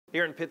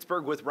Here in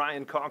Pittsburgh with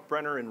Ryan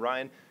Kalkbrenner. And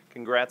Ryan,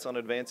 congrats on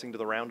advancing to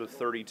the round of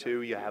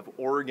 32. You have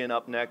Oregon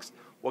up next.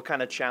 What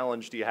kind of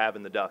challenge do you have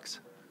in the Ducks?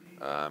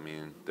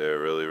 They're a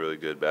really, really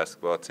good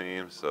basketball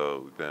team,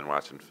 so we've been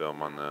watching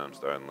film on them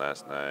starting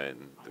last night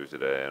and through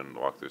today and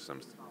walked through some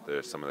of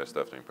their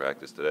stuff during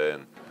practice today.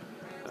 And,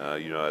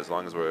 as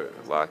long as we're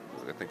locked,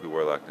 I think we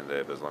were locked in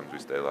today, but as long as we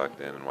stay locked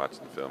in and watch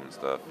the film and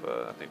stuff,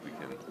 I think we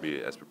can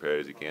be as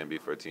prepared as you can be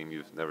for a team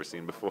you've never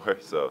seen before.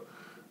 So,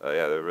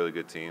 they're a really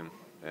good team,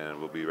 and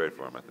we'll be ready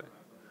for them, I think.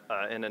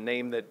 And a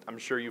name that I'm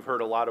sure you've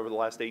heard a lot over the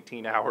last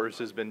 18 hours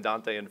has been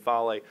Dante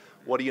Infale.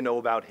 What do you know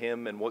about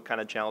him, and what kind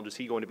of challenge is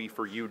he going to be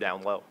for you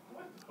down low?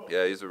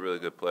 Yeah, he's a really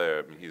good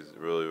player. He's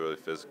really, really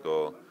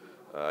physical.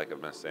 Like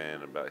I've been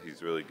saying,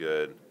 he's really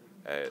good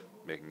at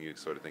making you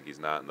sort of think he's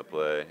not in the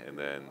play and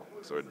then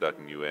sort of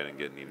ducking you in and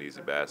getting you an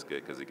easy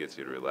basket because it gets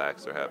you to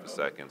relax for half a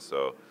second.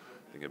 So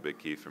I think a big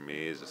key for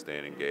me is just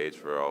staying engaged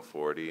for all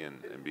 40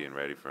 and being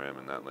ready for him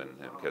and not letting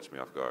him catch me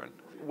off guard.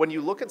 When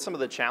you look at some of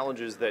the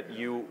challenges that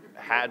you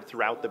had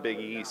throughout the Big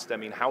East,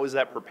 how has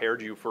that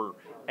prepared you for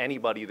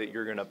anybody that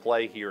you're going to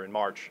play here in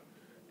March?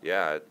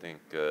 Yeah, I think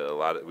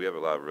we have a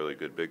lot of really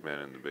good big men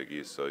in the Big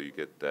East, so you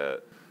get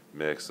that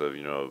mix of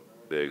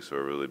bigs who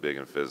are really big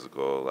and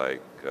physical,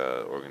 like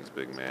Oregon's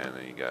big man,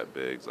 and you got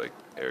bigs like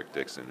Eric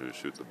Dixon who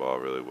shoot the ball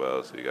really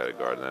well, so you got to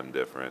guard them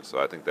different. So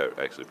I think that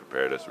actually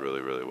prepared us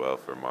really, really well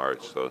for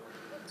March, so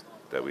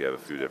that we have a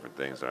few different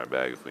things in our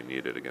bag if we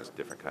need it against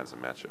different kinds of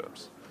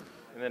matchups.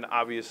 And then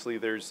obviously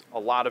there's a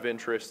lot of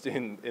interest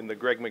in the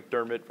Greg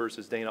McDermott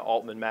versus Dana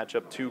Altman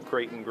matchup, two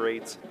Creighton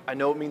greats. I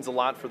know it means a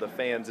lot for the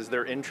fans. Is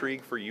there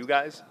intrigue for you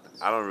guys?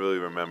 I don't really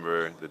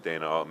remember the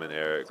Dana Altman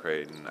era at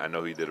Creighton. I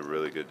know he did a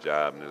really good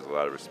job, and there's a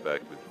lot of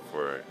respect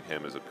for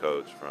him as a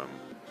coach from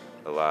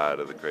a lot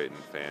of the Creighton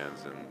fans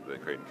and the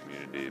Creighton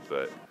community.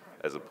 But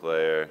as a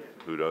player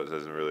who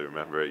doesn't really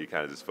remember it, you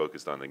kind of just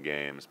focused on the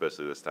game,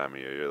 especially this time of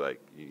year. You're like,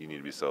 you need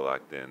to be so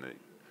locked in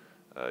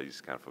that you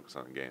just kind of focus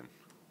on the game.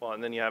 Well,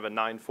 and then you have a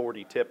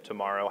 9:40 tip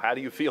tomorrow. How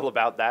do you feel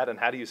about that, and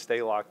how do you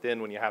stay locked in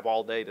when you have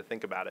all day to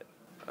think about it?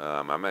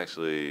 I'm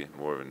actually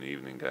more of an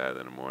evening guy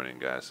than a morning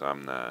guy, so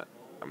I'm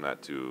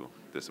not too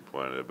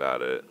disappointed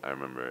about it. I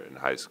remember in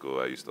high school,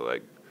 I used to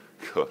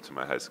go up to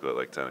my high school at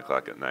like 10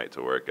 o'clock at night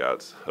to work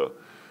out. So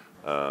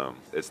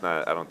it's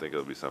not. I don't think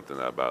it'll be something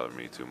that bothers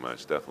me too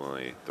much.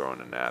 Definitely throwing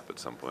a nap at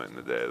some point in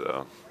the day,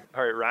 though.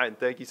 All right, Ryan,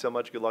 thank you so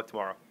much. Good luck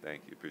tomorrow.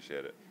 Thank you.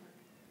 Appreciate it.